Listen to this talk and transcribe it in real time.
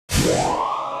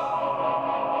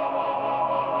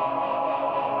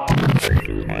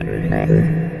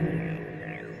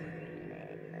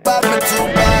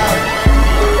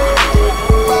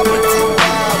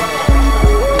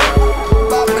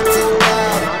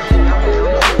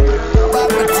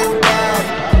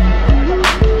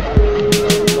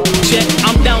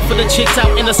Chicks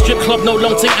out in a strip club, no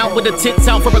long thing out with the tits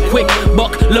out for a quick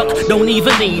buck. Look, don't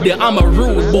even need it. I'm a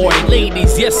rude boy,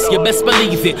 ladies, yes, you best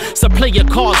believe it. So play your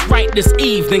cards right this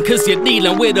evening, cause you're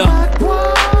dealing with a.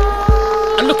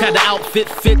 And look how the outfit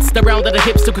fits, the round of the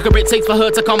hips, the quicker it takes for her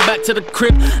to come back to the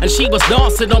crib. And she was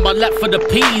dancing on my lap for the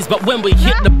peas, but when we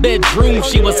hit the bedroom,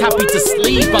 she was happy to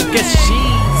sleep. I guess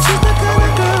she's the kind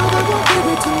of girl that won't give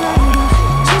it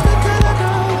tonight. She's the kind of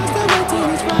girl that's the way till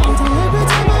it's right. And every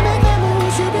time I make a move,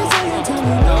 she be saying to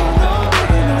me, no, no,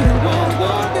 baby, no, you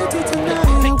won't get it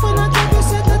tonight. When I try to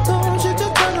set the tone, she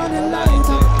just turn on the light.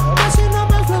 But she know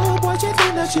my flow, boy, she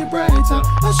think that she bright.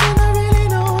 But she don't really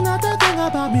know not a thing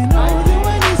about me, no.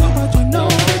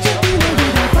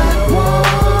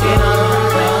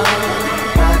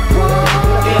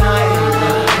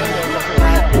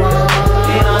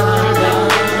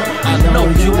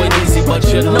 But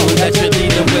you know that you're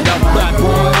dealing with a bad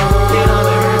boy.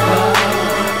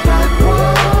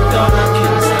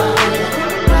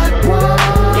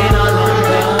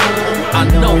 I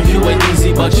know you ain't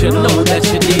easy, but you know that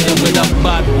you're dealing with a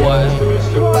bad boy.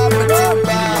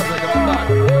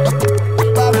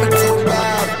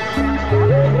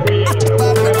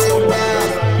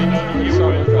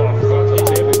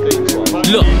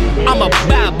 Look, I'm a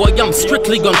bad boy, I'm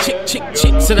strictly gon' chicks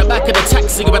in the back of the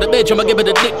taxi, about the bedroom, I give it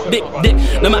a dick.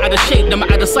 No matter the shape, no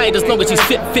matter the side, as long as he's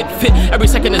fit. Every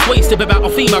second is wasted without a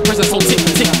female presence, so tick.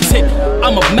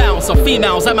 I'm a mouse, so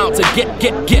females, I'm out to get.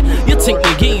 You think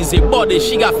me easy, body,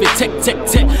 she got fit, tech.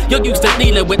 You're used to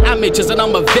dealing with amateurs, and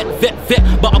I'm a vet.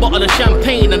 But a bottle of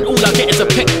champagne, and all I get is a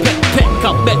peck.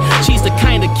 I bet she's the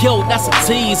kind of girl that's a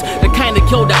tease, the kind of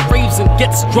girl that raves and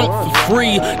gets drunk for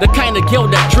free, the kind of girl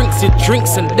that drinks your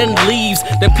drinks and then leaves,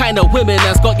 them kind of women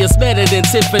that's got you smelling in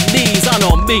Tiffany's. I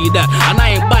know me that, and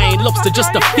I ain't buying lobster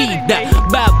just to feed that.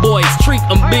 Bad boys treat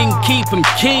them being, keep them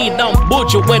keen. I'm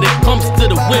butcher when it comes to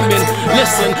the women.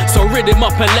 Listen, so rid him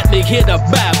up and let me hear the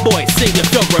bad boy sing if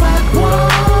you're a bad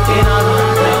boy.